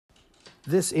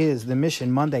This is the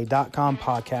MissionMonday.com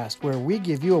podcast, where we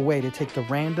give you a way to take the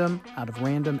random out of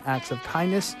random acts of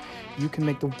kindness. You can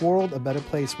make the world a better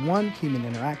place, one human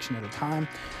interaction at a time.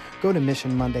 Go to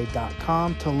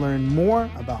MissionMonday.com to learn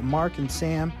more about Mark and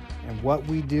Sam and what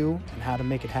we do and how to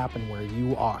make it happen where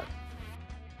you are.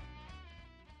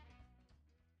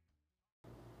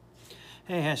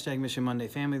 Hey, hashtag Mission Monday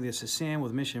family. This is Sam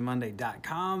with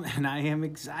MissionMonday.com, and I am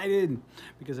excited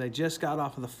because I just got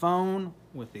off of the phone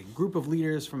with a group of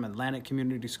leaders from Atlantic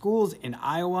Community Schools in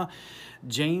Iowa.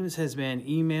 James has been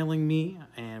emailing me,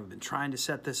 and we've been trying to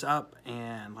set this up,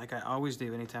 and like I always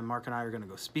do, anytime Mark and I are going to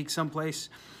go speak someplace,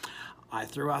 I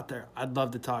threw out there, I'd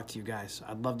love to talk to you guys.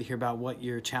 I'd love to hear about what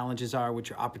your challenges are, what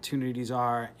your opportunities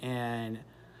are, and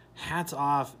hats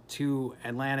off to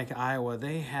Atlantic, Iowa.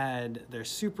 They had their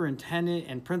superintendent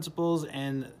and principals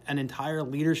and an entire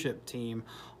leadership team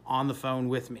on the phone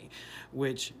with me,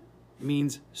 which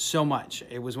means so much.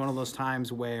 It was one of those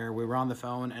times where we were on the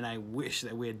phone and I wish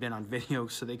that we had been on video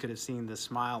so they could have seen the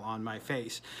smile on my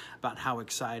face about how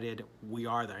excited we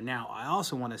are there. Now, I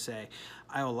also want to say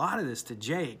I owe a lot of this to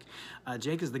Jake.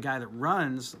 Jake is the guy that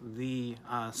runs the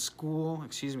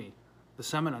the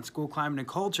Summit on School Climate and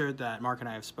Culture that Mark and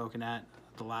I have spoken at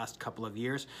the last couple of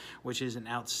years, which is an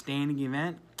outstanding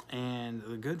event. And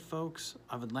the good folks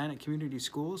of Atlantic Community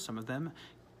Schools, some of them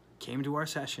came to our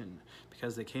session.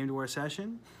 Because they came to our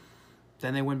session,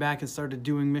 then they went back and started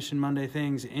doing Mission Monday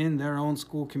things in their own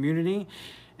school community.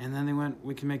 And then they went,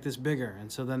 we can make this bigger.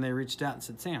 And so then they reached out and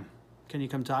said, Sam, can you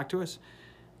come talk to us?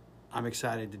 I'm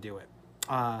excited to do it.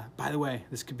 By the way,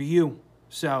 this could be you.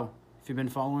 So if you've been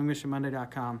following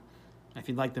MissionMonday.com, if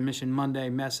you'd like the Mission Monday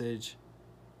message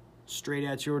straight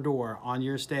at your door on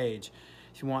your stage,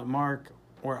 if you want Mark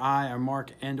or I, or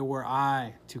Mark and or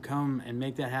I to come and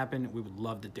make that happen, we would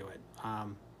love to do it.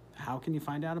 How can you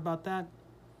find out about that?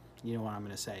 You know what I'm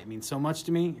going to say. It means so much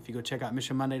to me. If you go check out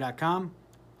MissionMonday.com,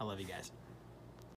 I love you guys.